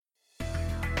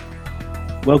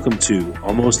Welcome to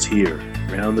Almost Here,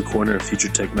 Round the Corner Future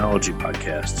Technology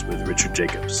Podcasts with Richard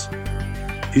Jacobs.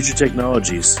 Future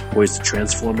technologies poised to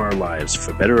transform our lives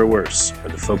for better or worse are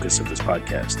the focus of this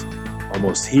podcast.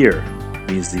 Almost here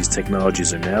means these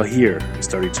technologies are now here and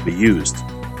starting to be used,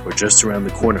 or just around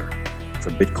the corner,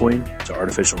 from Bitcoin to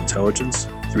artificial intelligence,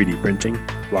 3D printing,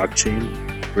 blockchain,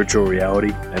 virtual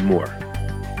reality, and more.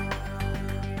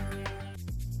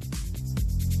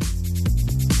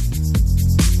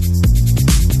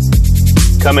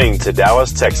 Coming to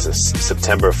Dallas, Texas,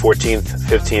 September 14th,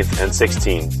 15th, and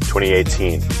 16th,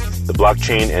 2018, the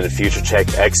Blockchain and Future Tech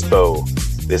Expo.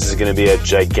 This is going to be a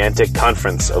gigantic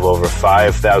conference of over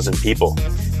 5,000 people.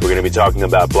 We're going to be talking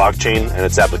about blockchain and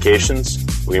its applications.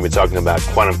 We're going to be talking about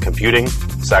quantum computing,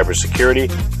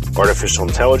 cybersecurity, artificial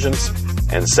intelligence,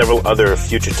 and several other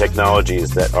future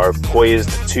technologies that are poised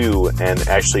to and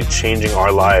actually changing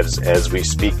our lives as we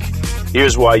speak.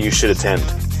 Here's why you should attend.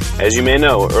 As you may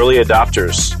know, early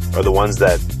adopters are the ones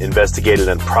that investigated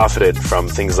and profited from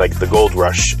things like the gold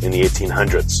rush in the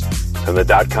 1800s, from the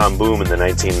dot-com boom in the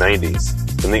 1990s,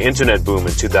 from the internet boom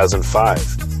in 2005,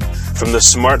 from the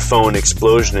smartphone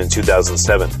explosion in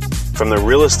 2007, from the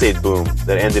real estate boom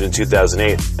that ended in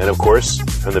 2008, and of course,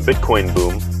 from the Bitcoin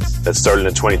boom that started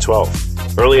in 2012.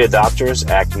 Early adopters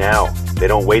act now. They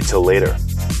don't wait till later.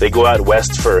 They go out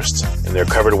west first. In their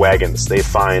covered wagons, they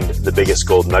find the biggest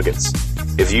gold nuggets.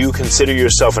 If you consider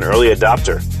yourself an early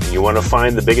adopter and you want to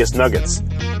find the biggest nuggets,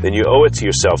 then you owe it to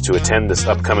yourself to attend this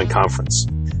upcoming conference.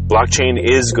 Blockchain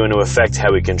is going to affect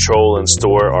how we control and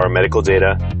store our medical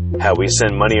data, how we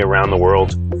send money around the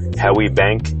world, how we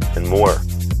bank, and more.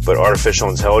 But artificial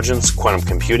intelligence, quantum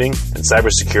computing, and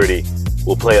cybersecurity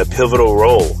will play a pivotal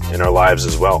role in our lives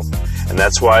as well. And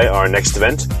that's why our next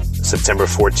event, September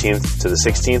 14th to the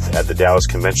 16th at the Dallas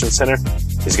Convention Center,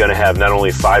 is going to have not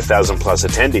only 5,000 plus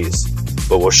attendees,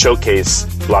 but will showcase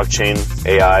blockchain,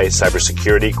 AI,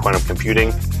 cybersecurity, quantum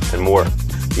computing, and more.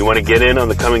 You want to get in on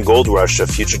the coming gold rush of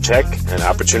future tech and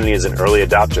opportunity as an early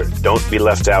adopter. Don't be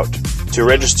left out. To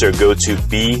register, go to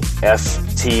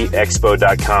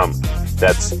bftexpo.com.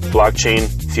 That's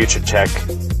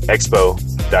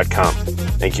blockchainfuturetechexpo.com.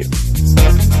 Thank you.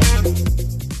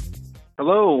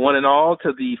 Hello, one and all,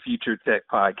 to the Future Tech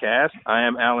Podcast. I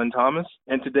am Alan Thomas,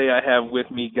 and today I have with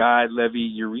me Guy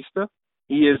Levy-Urista.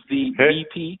 He is the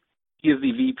VP. He is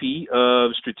the VP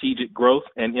of Strategic Growth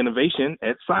and Innovation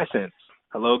at Sisense.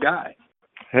 Hello, Guy.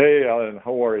 Hey, Alan.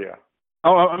 How are you?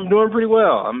 Oh, I'm doing pretty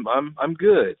well. I'm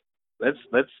good. Let's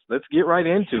get right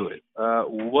into it.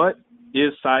 What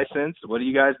is Sisense? What do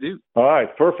you guys do? All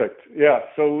right, perfect. Yeah,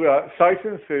 so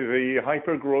Sisense is a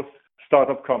hyper-growth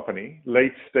startup company,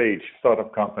 late-stage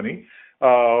startup company.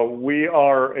 We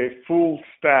are a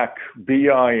full-stack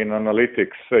BI and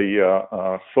analytics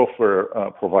software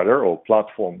provider or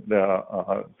platform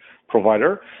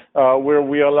provider, where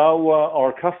we allow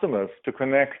our customers to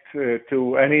connect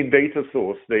to any data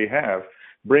source they have,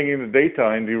 bring in the data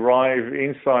and derive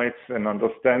insights and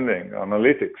understanding,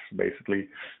 analytics, basically,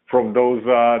 from those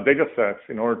data sets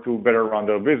in order to better run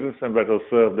their business and better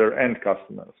serve their end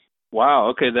customers. Wow.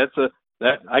 Okay,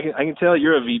 I can tell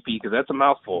you're a VP because that's a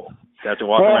mouthful. You have to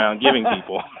walk around giving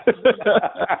people.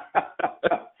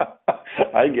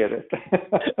 I get it.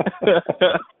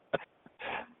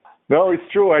 No, it's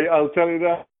true. I'll tell you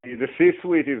that. The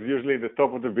C-suite is usually the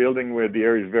top of the building where the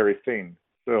air is very thin.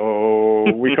 So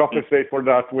we compensate for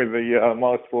that with a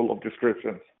mouthful of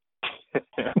descriptions.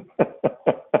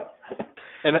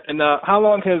 And how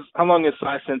long has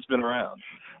Sisense been around?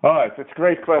 All right, that's a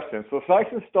great question. So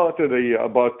Sisense started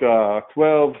about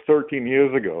 12, 13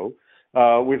 years ago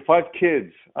with 5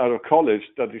 kids out of college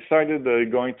that decided they're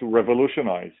going to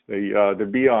revolutionize the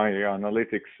BI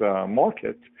analytics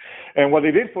market. And what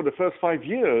they did for the first 5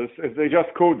 years is they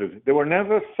just coded. They were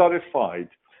never satisfied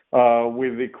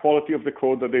with the quality of the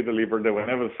code that they delivered. They were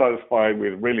never satisfied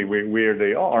with really where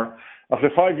they are. After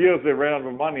 5 years, they ran out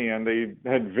of money and they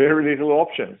had very little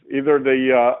options. Either they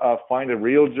find a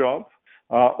real job,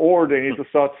 or they need to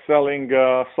start selling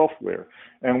software.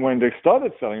 And when they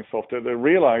started selling software, they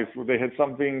realized they had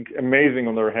something amazing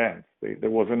on their hands. There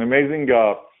was an amazing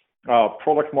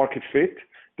product market fit.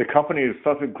 The company has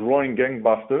started growing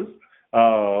gangbusters.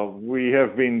 We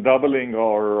have been doubling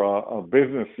our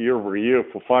business year over year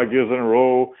for 5 years in a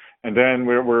row. And then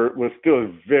we're still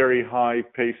at very high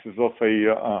paces of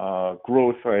a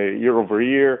growth year over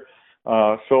year.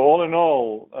 So all in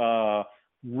all,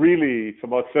 really, it's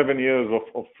about 7 years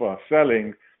of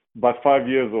selling, but 5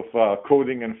 years of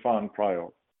coding and fun prior.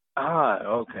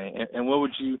 Okay. And what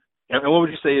would you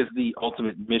say is the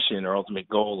ultimate mission or ultimate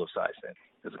goal of Sisense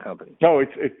as a company? No,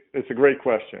 it's a great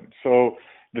question. So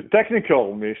The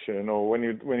technical mission, or when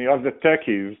you ask the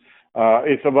techies,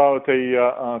 it's about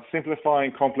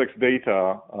simplifying complex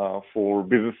data for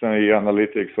business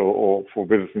analytics or for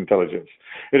business intelligence.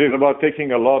 It is about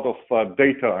taking a lot of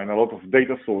data and a lot of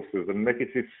data sources and making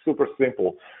it super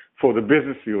simple for the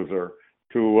business user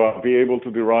to be able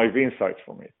to derive insights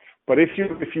from it. But if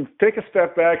you take a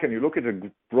step back and you look at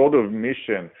a broader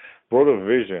mission, broader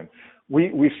vision,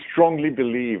 we strongly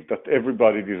believe that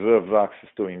everybody deserves access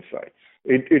to insights.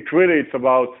 It's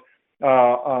about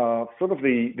sort of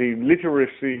the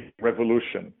literacy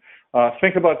revolution.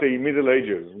 Think about the Middle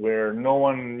Ages, where no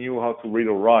one knew how to read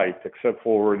or write except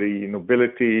for the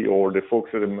nobility or the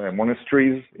folks in the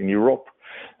monasteries in Europe,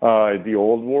 the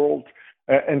old world.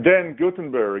 And then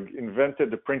Gutenberg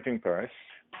invented the printing press,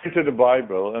 printed the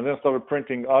Bible, and then started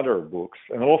printing other books.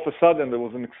 And all of a sudden, there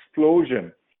was an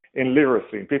explosion in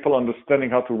literacy, people understanding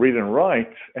how to read and write,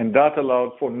 and that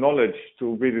allowed for knowledge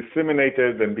to be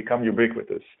disseminated and become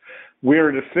ubiquitous. We're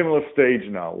at a similar stage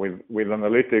now with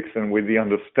analytics and with the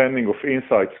understanding of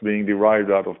insights being derived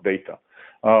out of data.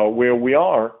 Where we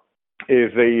are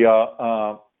is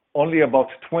only about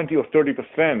 20 or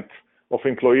 30% of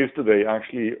employees today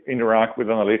actually interact with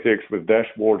analytics, with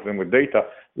dashboards, and with data.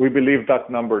 We believe that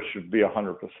number should be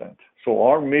 100%. So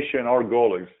our mission, our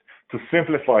goal is to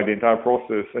simplify the entire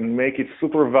process and make it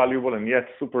super valuable and yet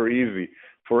super easy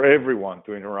for everyone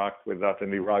to interact with that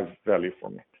and derive value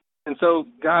from it. And so,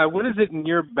 Guy, what is it in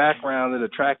your background that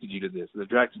attracted you to this, that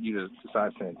attracted you to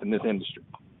Sisense in this industry?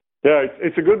 Yeah,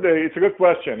 it's a good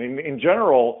question. In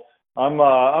general, I'm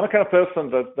a kind of person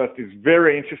that is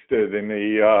very interested in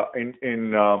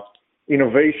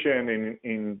innovation,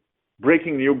 in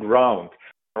breaking new ground.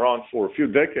 Around for a few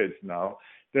decades now,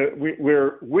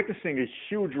 we're witnessing a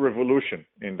huge revolution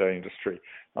in the industry.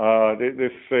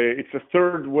 It's a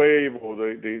third wave, or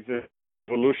the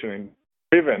evolution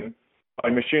driven by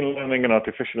machine learning and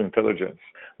artificial intelligence.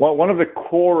 One of the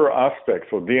core aspects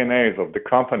or DNAs of the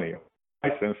company,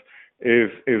 Sisense,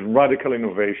 is radical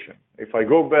innovation. If I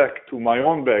go back to my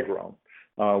own background,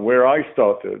 where I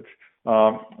started,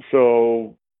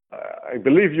 so I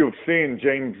believe you've seen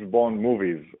James Bond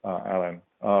movies, Alan.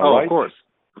 Right?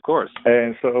 Of course.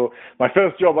 And so my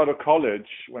first job out of college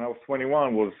when I was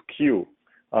 21 was Q.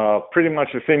 Pretty much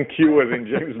the same Q as in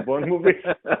James Bond movies,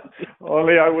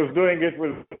 only I was doing it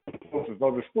with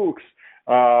not the spooks.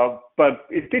 But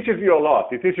it teaches you a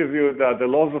lot. It teaches you that the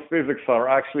laws of physics are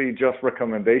actually just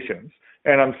recommendations.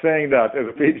 And I'm saying that as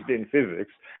a PhD in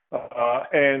physics,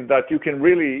 and that you can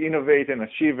really innovate and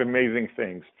achieve amazing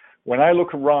things. When I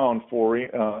look around for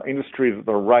industries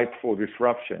that are ripe for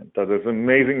disruption, that there's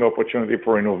amazing opportunity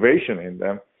for innovation in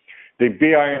them, the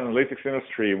BI analytics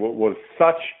industry was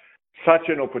such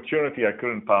an opportunity. I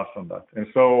couldn't pass on that. And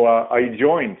so I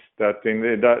joined that in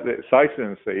the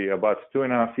Sisense about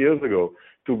 2.5 years ago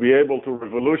to be able to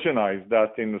revolutionize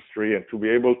that industry and to be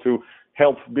able to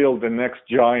help build the next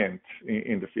giant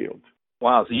in the field.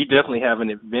 Wow, so you definitely have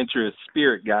an adventurous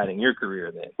spirit guiding your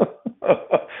career then.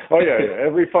 Oh yeah.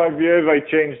 Every 5 years I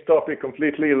change topic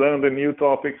completely, learn a new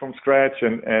topic from scratch,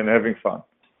 and having fun.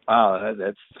 Wow,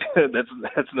 that's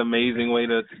an amazing way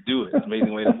to do it. It's an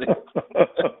amazing way to think.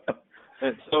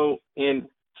 And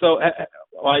so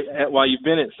while you've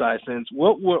been at Sisense,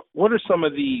 what are some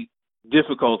of the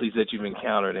difficulties that you've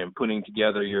encountered in putting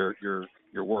together your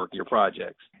work, your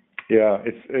projects? Yeah,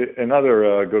 it's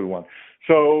another good one.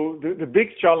 So the big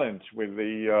challenge with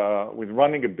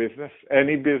running a business,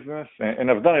 any business,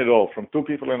 and I've done it all from 2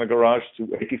 people in a garage to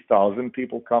 80,000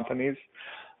 people companies.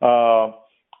 The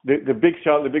biggest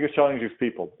challenge is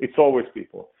people. It's always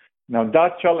people. Now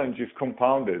that challenge is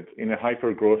compounded in a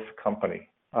hyper-growth company.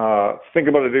 Think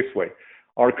about it this way.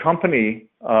 Our company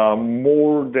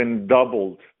more than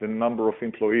doubled the number of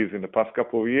employees in the past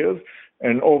couple of years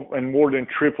and more than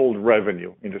tripled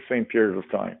revenue in the same period of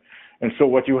time. And so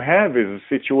what you have is a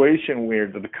situation where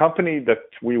the company that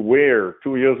we were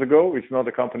 2 years ago is not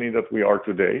the company that we are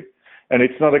today, and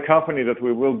it's not a company that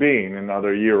we will be in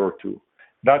another year or two.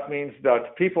 That means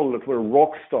that people that were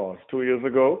rock stars 2 years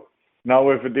ago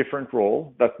now have a different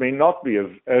role that may not be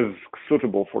as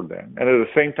suitable for them. And at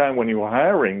the same time, when you're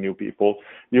hiring new people,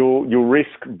 you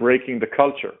risk breaking the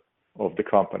culture of the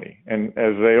company. And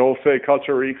as they all say,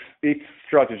 culture eats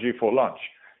strategy for lunch.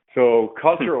 So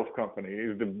culture of company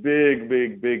is the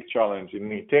big challenge in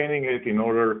maintaining it in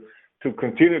order to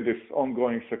continue this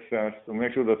ongoing success, to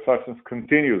make sure that Sisense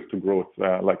continues to grow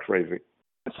like crazy.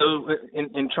 So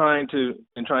in trying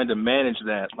to manage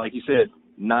that, like you said,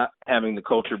 not having the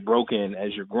culture broken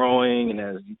as you're growing and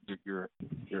as you're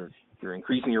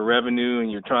increasing your revenue and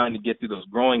you're trying to get through those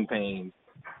growing pains.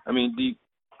 I mean,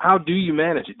 how do you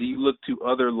manage it? Do you look to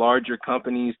other larger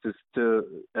companies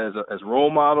as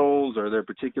role models? Or are there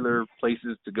particular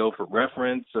places to go for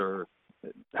reference, or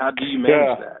how do you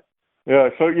manage that? Yeah,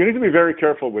 so you need to be very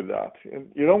careful with that.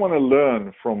 You don't want to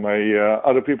learn from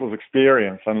other people's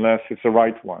experience unless it's the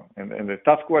right one. And the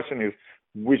tough question is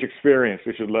which experience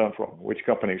we should learn from, which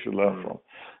company should learn from.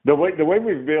 The way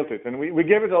we've built it, and we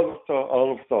gave it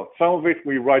all of thought. Some of it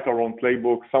we write our own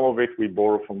playbook. Some of it we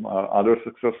borrow from other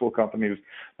successful companies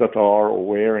that are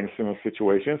aware in similar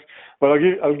situations. But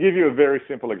I'll give you a very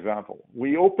simple example.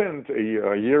 We opened a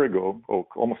year ago, or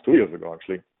almost 2 years ago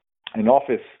actually, an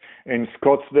office in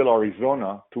Scottsdale,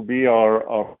 Arizona, to be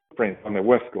our footprint on the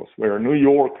West Coast. We're a New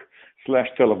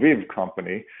York/Tel Aviv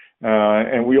company,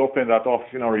 and we opened that office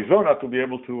in Arizona to be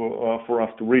able to for us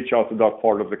to reach out to that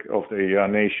part of the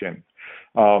nation.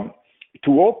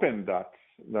 To open that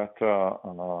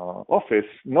office,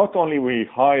 not only we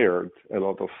hired a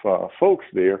lot of folks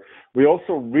there, we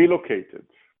also relocated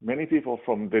many people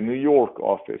from the New York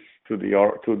office to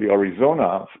the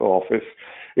Arizona office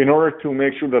in order to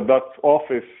make sure that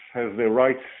office has the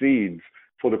right seeds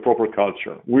for the proper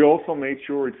culture. We also made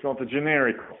sure it's not a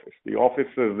generic office. The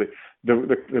office is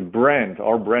the brand.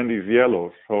 Our brand is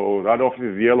yellow, so that office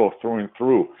is yellow through and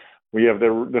through. We have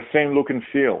the same look and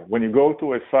feel. When you go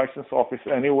to a Sisense office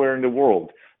anywhere in the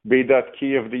world, be that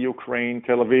Kiev, the Ukraine,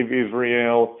 Tel Aviv,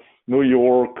 Israel, New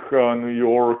York,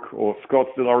 or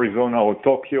Scottsdale, Arizona, or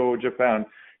Tokyo, Japan,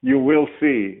 you will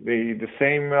see the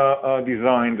same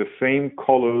design, the same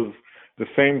colors, the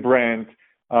same brand.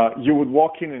 You would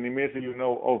walk in and immediately you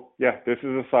know, oh, yeah, this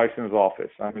is a Sisense office.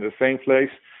 I'm in the same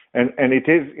place. And it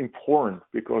is important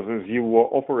because as you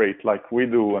operate like we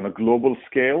do on a global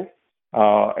scale,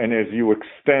 and as you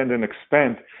extend and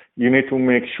expand, you need to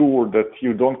make sure that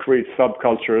you don't create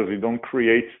subcultures, you don't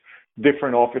create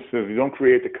different offices, you don't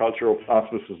create a culture of us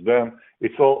versus them.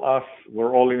 It's all us.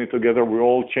 We're all in it together. We're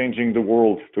all changing the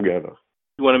world together.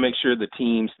 You want to make sure the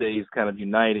team stays kind of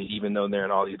united, even though they're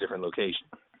in all these different locations.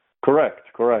 Correct.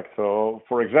 So,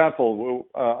 for example,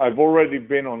 I've already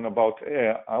been on about,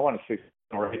 I want to say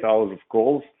 7 or 8 hours of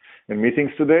calls and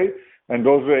meetings today, and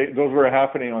those were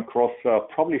happening across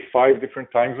probably 5 different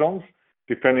time zones,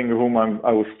 depending whom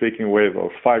I was speaking with,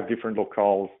 or 5 different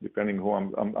locales, depending who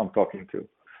I'm talking to.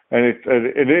 And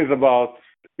it is about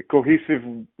a cohesive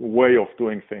way of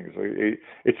doing things.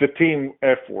 It's a team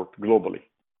effort globally.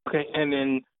 Okay, and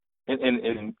then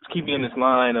and keeping in this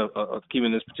line of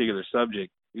keeping this particular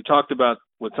subject, you talked about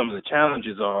what some of the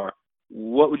challenges are.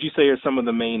 What would you say are some of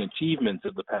the main achievements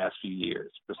of the past few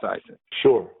years for Sisense?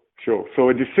 Sure. So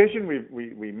a decision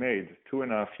we made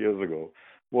 2.5 years ago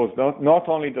was not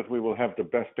only that we will have the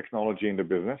best technology in the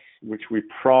business, which we're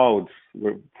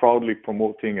proudly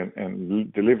promoting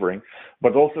and delivering,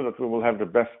 but also that we will have the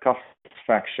best customer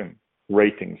satisfaction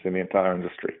ratings in the entire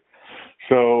industry.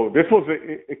 So this was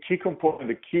a key component,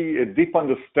 a deep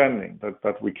understanding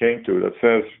that we came to that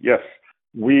says, yes,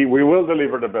 we will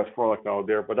deliver the best product out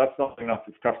there, but that's not enough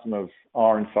if customers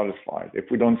aren't satisfied, if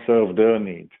we don't serve their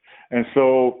needs. And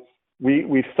so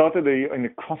we started in a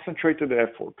concentrated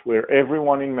effort where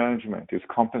everyone in management is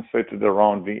compensated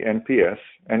around the NPS.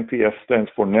 NPS stands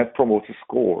for Net Promoter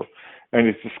Score, and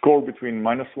it's a score between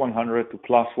 -100 to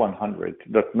 +100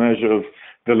 that measures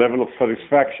the level of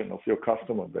satisfaction of your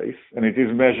customer base, and it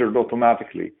is measured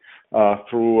automatically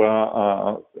through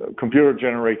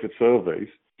computer-generated surveys.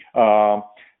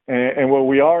 And where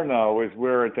we are now is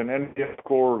we're at an NPS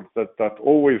score that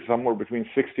always somewhere between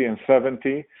 60 and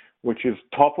 70, which is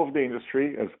top of the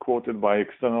industry as quoted by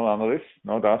external analysts,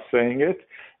 not us saying it.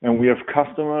 And we have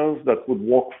customers that would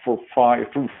walk through fire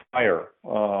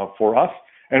for us,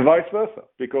 and vice versa,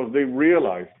 because they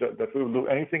realize that we will do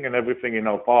anything and everything in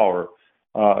our power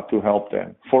to help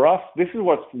them. For us, that's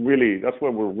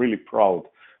where we're really proud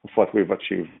of what we've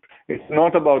achieved. It's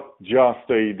not about just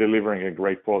delivering a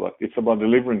great product. It's about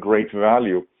delivering great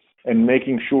value and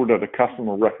making sure that the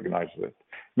customer recognizes it.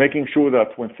 Making sure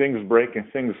that when things break, and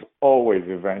things always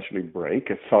eventually break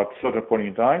at a certain point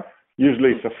in time,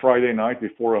 usually it's a Friday night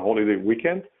before a holiday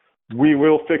weekend, we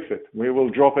will fix it. We will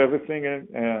drop everything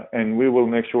and we will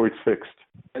make sure it's fixed.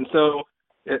 And so,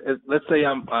 let's say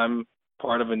I'm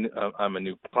part of I'm a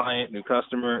new client, new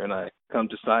customer, and I come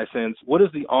to Sisense. What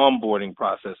is the onboarding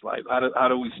process like? How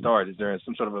do we start? Is there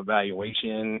some sort of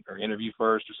evaluation or interview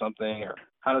first or something, or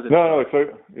how does it?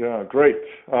 No, great.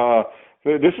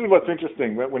 So this is what's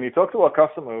interesting. When you talk to our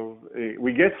customers,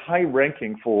 we get high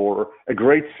ranking for a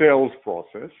great sales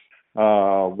process,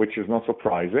 which is not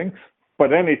surprising, but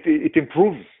then it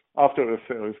improves after the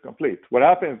sale is complete. What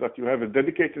happens is that you have a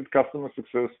dedicated customer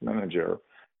success manager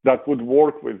that would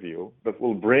work with you, that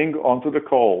will bring onto the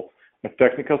call a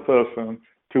technical person,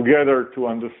 together to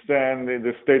understand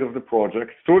the state of the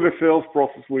project. Through the sales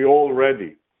process, we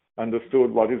already understood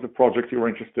what is the project you're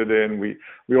interested in.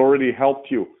 We already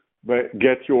helped you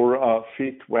get your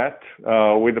feet wet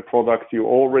with the product. You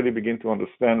already begin to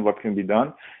understand what can be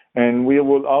done. And we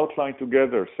will outline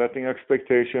together, setting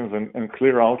expectations and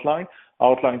clear outline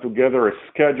together a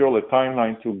schedule, a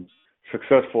timeline to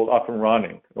successful up and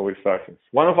running with Sisense.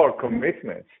 One of our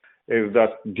commitments is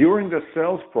that during the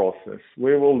sales process,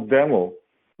 we will demo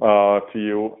to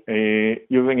you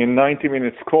using a 90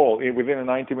 minutes call. Within a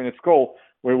 90 minutes call,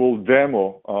 we will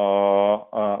demo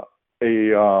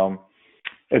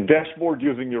a dashboard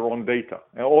using your own data.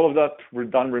 And all of that we're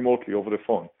done remotely over the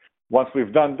phone. Once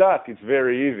we've done that, it's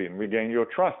very easy and we gain your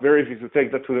trust. Very easy to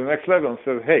take that to the next level and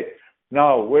say, hey,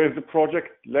 now where's the project?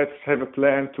 Let's have a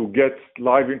plan to get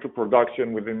live into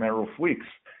production within a matter of weeks,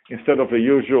 instead of the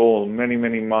usual many,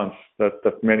 many months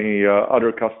that many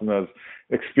other customers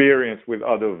experience with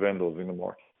other vendors in the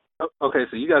market. Okay,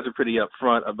 so you guys are pretty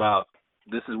upfront about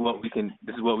this is what we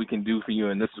can do for you,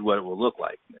 and this is what it will look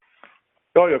like.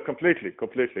 Oh yeah, completely.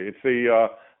 It's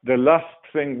the last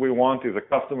thing we want is a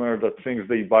customer that thinks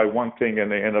they buy one thing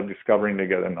and they end up discovering they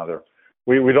get another.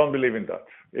 We don't believe in that.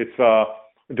 It's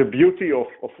the beauty of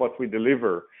what we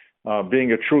deliver,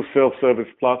 being a true self-service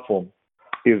platform,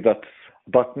 is that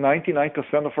about 99%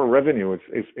 of our revenue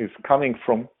is coming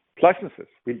from licenses.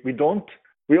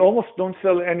 We almost don't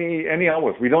sell any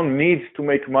hours. We don't need to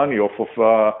make money off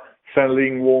of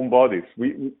selling warm bodies.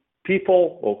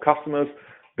 People or customers,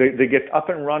 they get up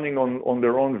and running on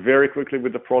their own very quickly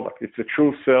with the product. It's a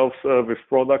true self-service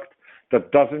product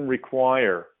that doesn't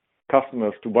require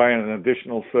customers to buy an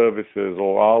additional services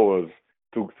or hours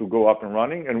to go up and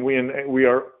running. And we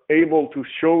are able to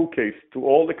showcase to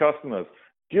all the customers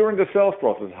during the sales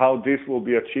process how this will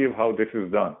be achieved, how this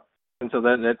is done. And so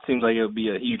that seems like it would be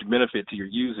a huge benefit to your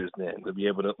users then, to be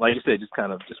able to, like you said, just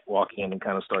kind of just walk in and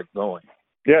kind of start going.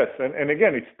 Yes, and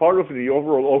again, it's part of the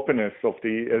overall openness of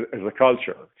as a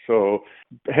culture. So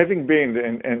having been,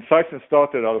 and Sisense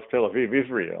started out of Tel Aviv,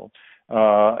 Israel,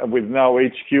 with now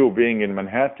HQ being in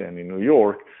Manhattan, in New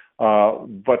York,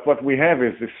 but what we have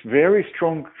is this very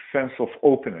strong sense of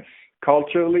openness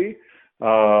culturally,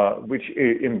 which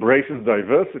embraces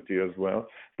diversity as well.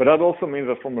 But that also means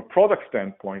that from a product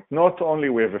standpoint, not only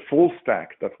we have a full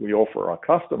stack that we offer our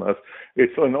customers,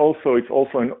 it's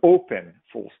also an open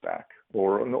full stack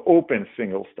or an open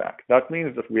single stack. That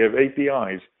means that we have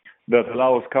APIs that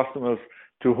allows customers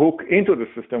to hook into the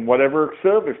system whatever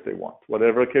service they want,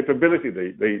 whatever capability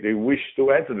they wish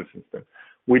to add to the system.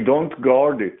 We don't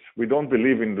guard it. We don't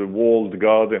believe in the walled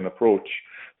garden approach.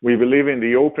 We believe in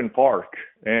the open park,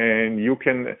 and you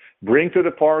can bring to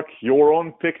the park your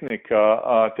own picnic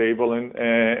table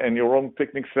and your own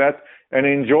picnic set and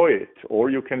enjoy it, or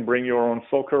you can bring your own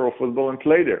soccer or football and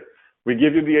play there. We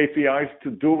give you the APIs to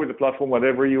do with the platform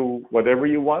whatever you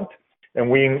want,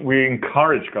 and we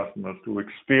encourage customers to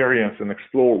experience and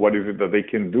explore what is it that they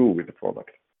can do with the product.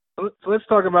 So let's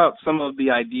talk about some of the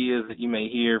ideas that you may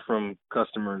hear from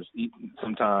customers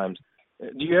sometimes.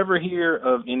 Do you ever hear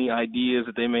of any ideas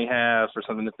that they may have for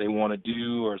something that they want to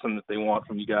do or something that they want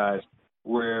from you guys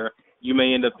where you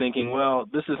may end up thinking, well,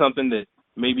 this is something that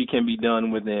maybe can be done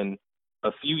within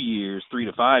a few years, 3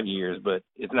 to 5 years, but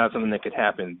it's not something that could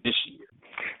happen this year?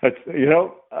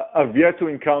 I've yet to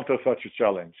encounter such a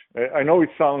challenge. I know it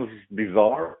sounds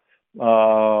bizarre,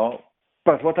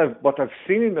 but what I've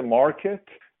seen in the market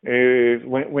is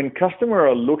when customers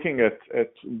are looking at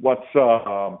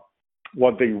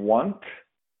what they want,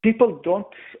 people don't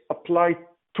apply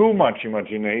too much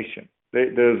imagination.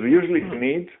 There's usually a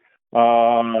need.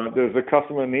 There's a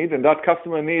customer need, and that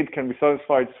customer need can be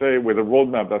satisfied, say, with a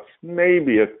roadmap that's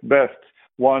maybe at best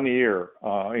 1 year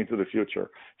into the future.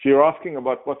 If you're asking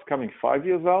about what's coming 5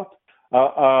 years out,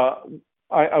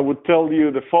 I would tell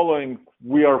you the following: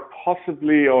 we are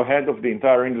possibly ahead of the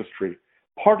entire industry,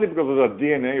 partly because of the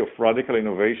DNA of radical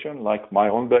innovation, like my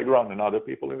own background and other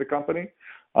people in the company,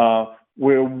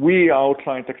 where we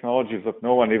outline technologies that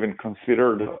no one even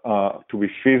considered to be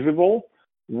feasible,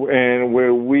 and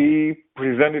where we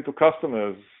present it to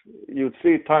customers. You'd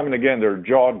see time and again their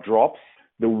jaw drops,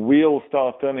 the wheels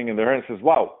start turning in their head and says,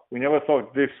 wow, we never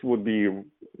thought this would be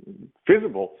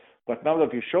feasible, but now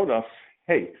that you showed us,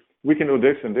 hey, we can do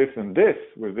this and this and this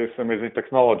with this amazing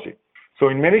technology. So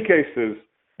in many cases,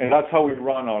 and that's how we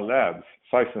run our labs,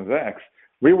 Sisense X,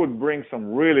 we would bring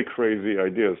some really crazy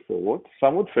ideas forward.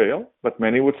 Some would fail, but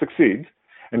many would succeed.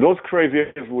 And those crazy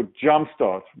ideas would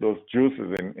jumpstart those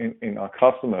juices in our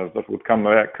customers that would come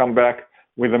back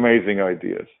with amazing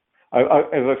ideas. As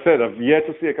I said, I've yet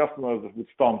to see a customer that would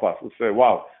stomp us, would say,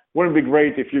 wow, wouldn't it be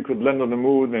great if you could land on the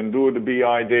moon and do the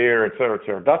BI there, et cetera, et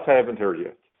cetera. That I haven't heard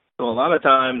yet. So a lot of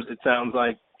times it sounds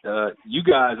like you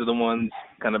guys are the ones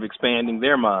kind of expanding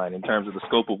their mind in terms of the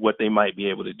scope of what they might be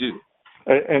able to do.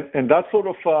 And that's sort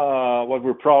of what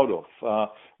we're proud of.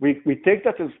 We take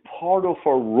that as part of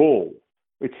our role.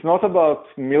 It's not about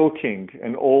milking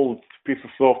an old piece of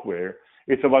software.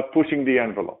 It's about pushing the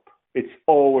envelope. It's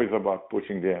always about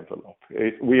pushing the envelope.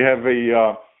 We have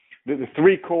the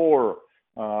three core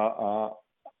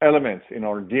elements in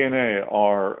our DNA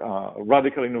are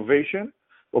radical innovation,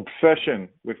 obsession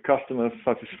with customer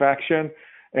satisfaction,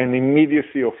 and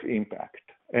immediacy of impact.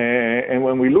 And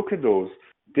when we look at those,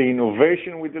 the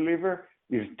innovation we deliver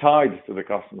is tied to the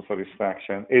customer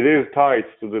satisfaction. It is tied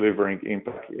to delivering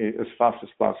impact as fast as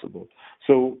possible.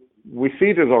 So we see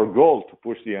it as our goal to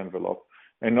push the envelope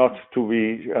and not to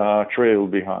be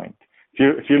trailed behind.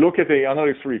 If you look at the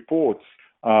analyst reports,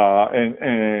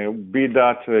 and be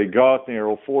that Gartner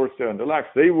or Forrester and the likes,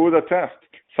 they would attest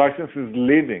Sisense is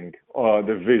leading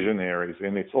the visionaries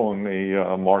in its own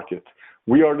market.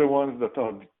 We are the ones that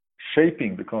are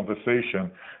shaping the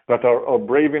conversation, that are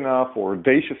brave enough or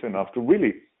audacious enough to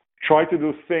really try to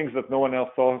do things that no one else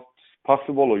thought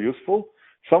possible or useful.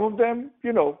 Some of them,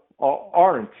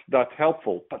 aren't that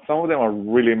helpful, but some of them are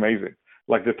really amazing.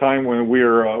 Like the time when we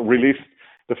released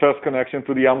the first connection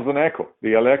to the Amazon Echo,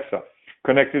 the Alexa,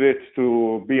 connected it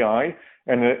to BI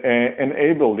and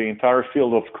enabled the entire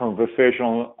field of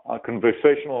conversational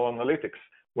analytics,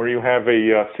 where you have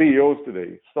CEOs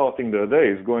today starting their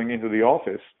days going into the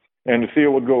office, and the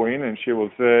CEO would go in and she will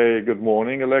say, "Good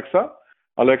morning, Alexa.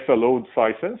 Alexa, load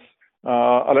Sisense.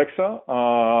 Alexa,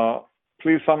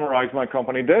 please summarize my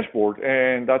company dashboard."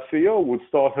 And that CEO would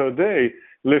start her day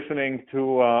listening to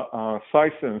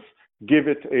Sisense give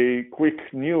it a quick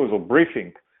news or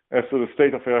briefing as to the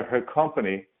state of her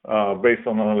company based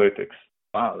on analytics.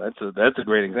 Wow, that's a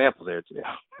great example there, too.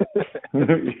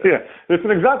 Yeah, it's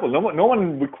an example. No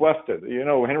one requested.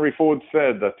 Henry Ford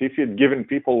said that if he had given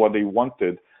people what they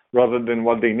wanted rather than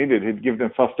what they needed, he'd give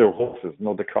them faster horses,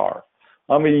 not the car.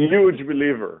 I'm a huge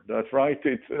believer. That's right.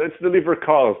 Let's deliver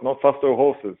cars, not faster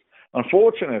horses.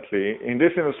 Unfortunately, in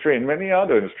this industry and many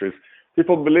other industries,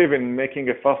 people believe in making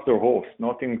a faster horse,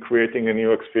 not in creating a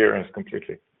new experience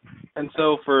completely. And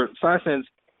so for Sisense,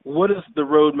 what does the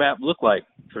roadmap look like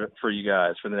for you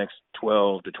guys for the next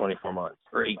 12 to 24 months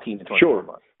or 18 to 24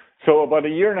 months? So about a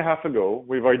year and a half ago,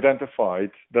 we've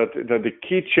identified that the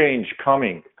key change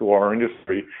coming to our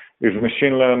industry is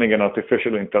machine learning and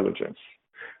artificial intelligence.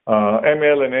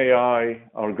 ML and AI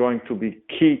are going to be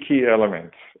key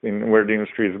elements in where the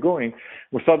industry is going.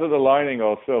 We started aligning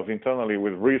ourselves internally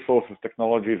with resources,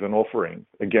 technologies, and offerings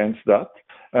against that.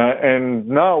 And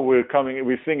now we're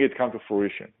seeing it come to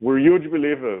fruition. We're huge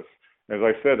believers, as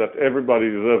I said, that everybody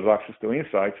deserves access to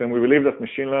insights, and we believe that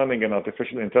machine learning and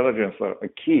artificial intelligence are a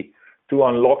key to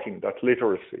unlocking that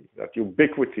literacy, that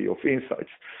ubiquity of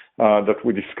insights that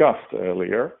we discussed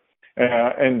earlier.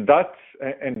 And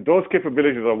those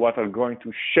capabilities are what are going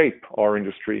to shape our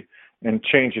industry and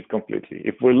change it completely.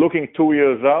 If we're looking 2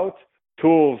 years out,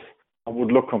 tools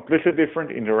would look completely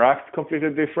different, interact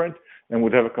completely different, and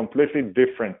would have a completely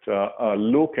different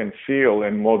look and feel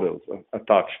and models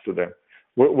attached to them.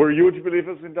 We're huge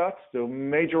believers in that. There are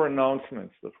major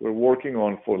announcements that we're working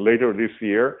on for later this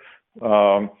year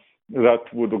that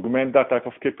would augment that type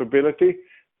of capability.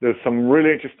 There's some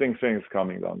really interesting things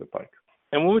coming down the pike.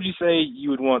 And what would you say you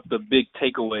would want the big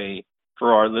takeaway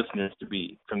for our listeners to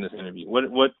be from this interview?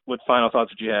 What final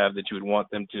thoughts would you have that you would want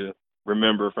them to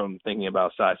remember from thinking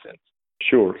about Sisense?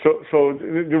 Sure. So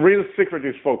the real secret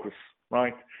is focus,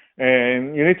 right?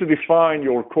 And you need to define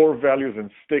your core values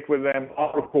and stick with them.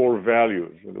 Our core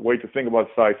values, the way to think about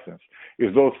Sisense,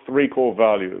 is those three core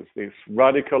values. It's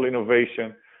radical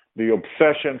innovation, the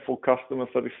obsession for customer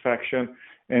satisfaction,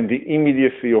 and the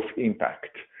immediacy of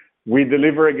impact. We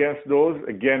deliver against those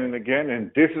again and again,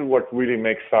 and this is what really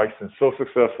makes Sisense so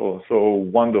successful and so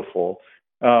wonderful,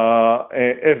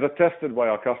 as attested by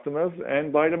our customers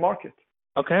and by the market.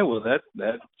 Okay, well that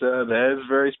is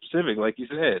very specific, like you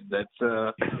said.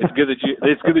 It's good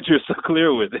that you're so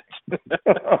clear with it.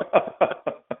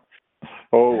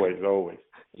 Always.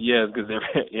 Yeah, because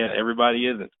everybody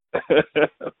isn't.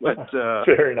 But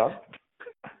fair enough.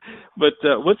 But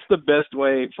what's the best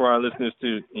way for our listeners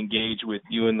to engage with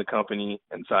you and the company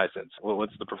and Sisense? Well,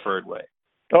 what's the preferred way?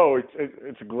 Oh,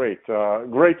 it's a great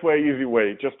way, easy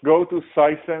way. Just go to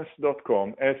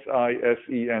Sisense.com,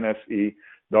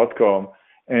 Sisense.com,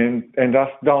 and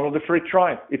just download the free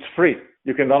trial. It's free.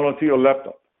 You can download to your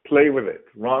laptop. play with it,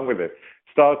 run with it.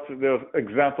 There's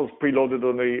examples preloaded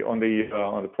on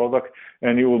the product,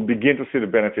 and you will begin to see the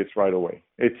benefits right away.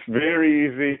 It's very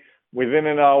easy. Within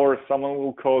an hour, someone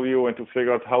will call you and to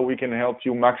figure out how we can help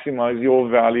you maximize your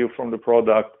value from the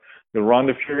product. You run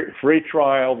the free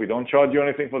trial. We don't charge you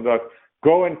anything for that.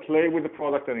 Go and play with the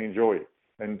product and enjoy it.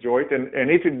 And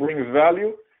if it brings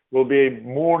value, we'll be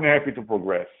more than happy to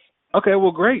progress. Okay,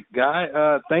 well, great, Guy.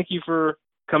 Thank you for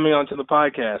coming on to the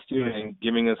podcast too and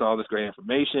giving us all this great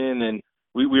information. And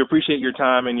we appreciate your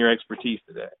time and your expertise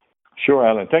today. Sure,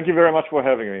 Alan. Thank you very much for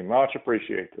having me. Much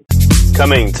appreciated.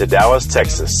 Coming to Dallas,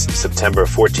 Texas, September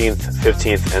 14th,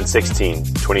 15th, and 16th,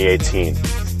 2018,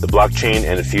 the Blockchain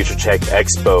and Future Tech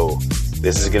Expo.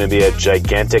 This is going to be a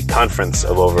gigantic conference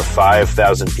of over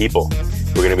 5,000 people.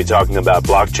 We're going to be talking about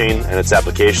blockchain and its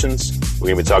applications. We're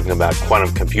going to be talking about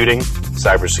quantum computing,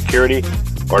 cybersecurity,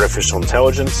 artificial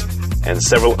intelligence, and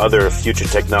several other future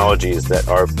technologies that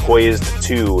are poised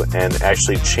to and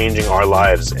actually changing our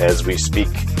lives as we speak.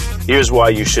 Here's why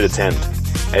you should attend.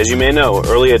 As you may know,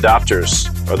 early adopters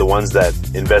are the ones that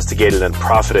investigated and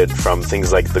profited from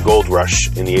things like the gold rush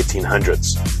in the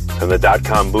 1800s, from the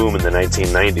dot-com boom in the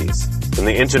 1990s, from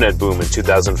the internet boom in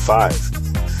 2005,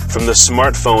 from the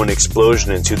smartphone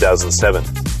explosion in 2007,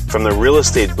 from the real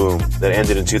estate boom that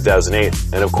ended in 2008,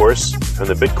 and of course, from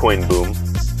the Bitcoin boom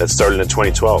that started in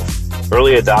 2012.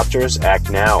 Early adopters act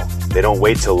now. They don't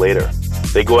wait till later.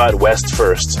 They go out west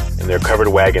first. In their covered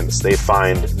wagons, they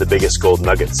find the biggest gold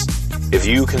nuggets. If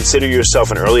you consider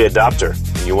yourself an early adopter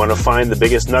and you want to find the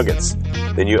biggest nuggets,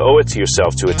 then you owe it to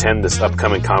yourself to attend this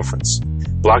upcoming conference.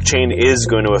 Blockchain is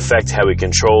going to affect how we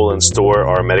control and store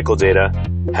our medical data,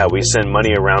 how we send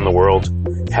money around the world,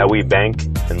 how we bank,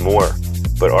 and more.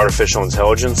 But artificial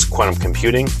intelligence, quantum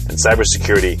computing, and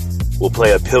cybersecurity will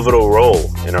play a pivotal role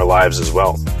in our lives as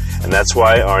well. And that's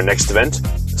why our next event,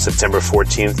 September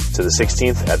 14th to the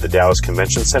 16th at the Dallas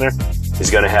Convention Center,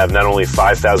 is going to have not only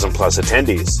 5,000 plus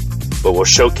attendees, but will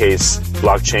showcase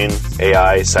blockchain,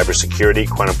 AI, cybersecurity,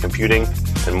 quantum computing,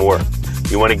 and more.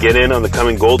 You want to get in on the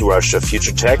coming gold rush of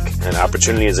future tech and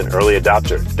opportunity as an early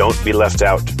adopter. Don't be left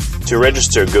out. To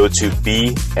register, go to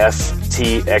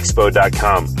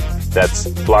bftexpo.com. That's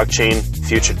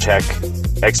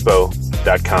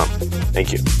blockchainfuturetechexpo.com.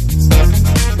 Thank you.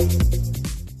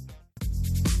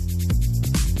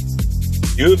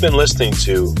 You have been listening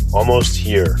to Almost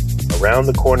Here, Around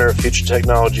the Corner Future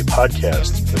Technology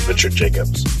Podcast with Richard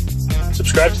Jacobs.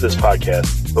 Subscribe to this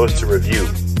podcast, post a review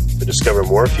to discover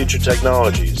more future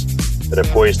technologies that are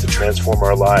poised to transform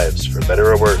our lives for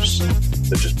better or worse,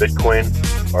 such as Bitcoin,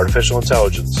 artificial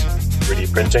intelligence,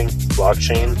 3D printing,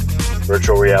 blockchain,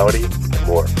 virtual reality, and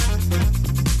more.